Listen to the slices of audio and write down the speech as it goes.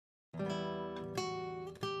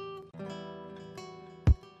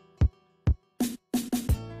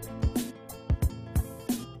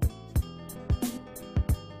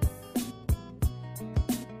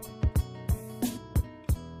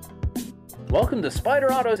Welcome to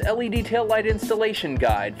Spyder Auto's LED taillight installation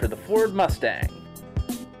guide for the Ford Mustang.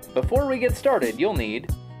 Before we get started, you'll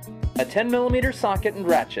need a 10mm socket and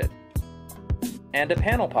ratchet, and a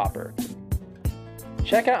panel popper.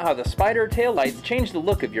 Check out how the Spyder taillights change the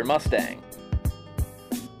look of your Mustang.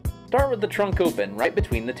 Start with the trunk open right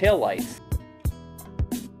between the taillights.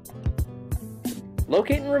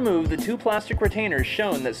 Locate and remove the two plastic retainers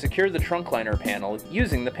shown that secure the trunk liner panel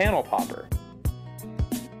using the panel popper.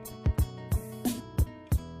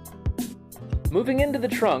 Moving into the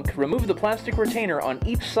trunk, remove the plastic retainer on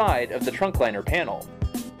each side of the trunk liner panel.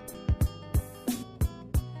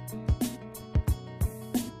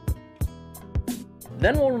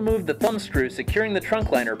 Then we'll remove the thumb screw securing the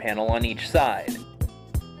trunk liner panel on each side.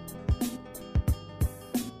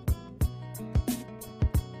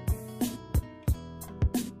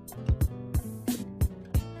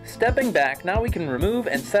 Stepping back, now we can remove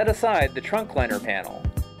and set aside the trunk liner panel.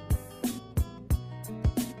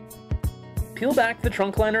 Peel back the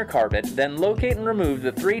trunk liner carpet, then locate and remove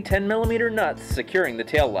the three 10mm nuts securing the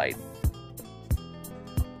taillight.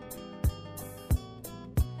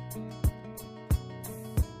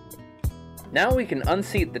 Now we can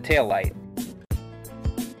unseat the taillight.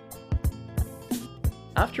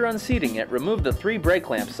 After unseating it, remove the three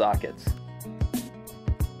brake lamp sockets.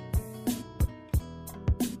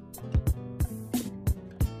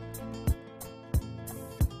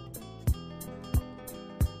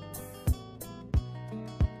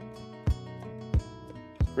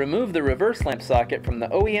 Remove the reverse lamp socket from the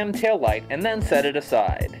OEM taillight and then set it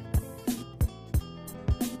aside.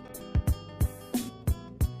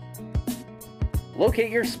 Locate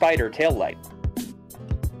your Spyder taillight.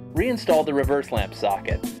 Reinstall the reverse lamp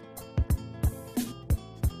socket.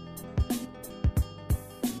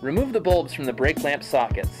 Remove the bulbs from the brake lamp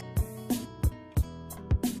sockets.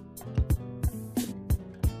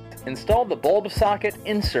 Install the bulb socket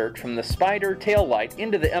insert from the Spyder taillight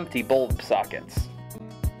into the empty bulb sockets.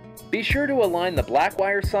 Be sure to align the black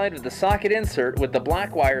wire side of the socket insert with the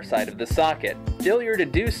black wire side of the socket. Failure to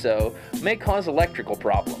do so may cause electrical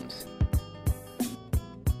problems.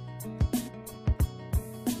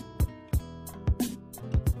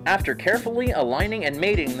 After carefully aligning and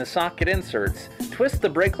mating the socket inserts, twist the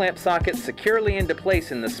brake lamp socket securely into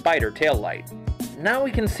place in the Spyder taillight. Now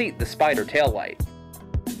we can seat the Spyder taillight.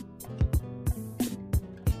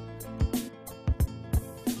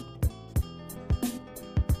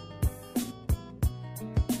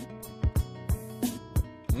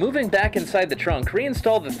 Moving back inside the trunk,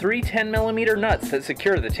 reinstall the three 10mm nuts that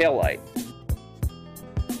secure the taillight.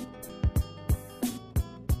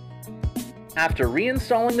 After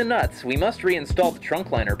reinstalling the nuts, we must reinstall the trunk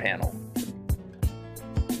liner panel.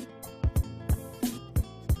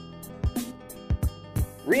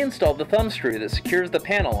 Reinstall the thumb screw that secures the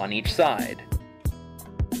panel on each side.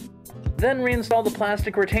 Then reinstall the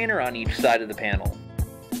plastic retainer on each side of the panel.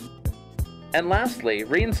 And lastly,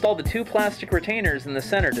 reinstall the two plastic retainers in the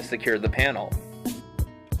center to secure the panel.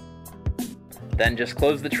 Then just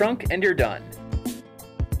close the trunk and you're done.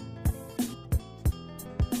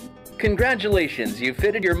 Congratulations, you've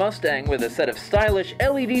fitted your Mustang with a set of stylish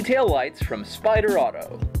LED taillights from Spyder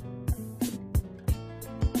Auto.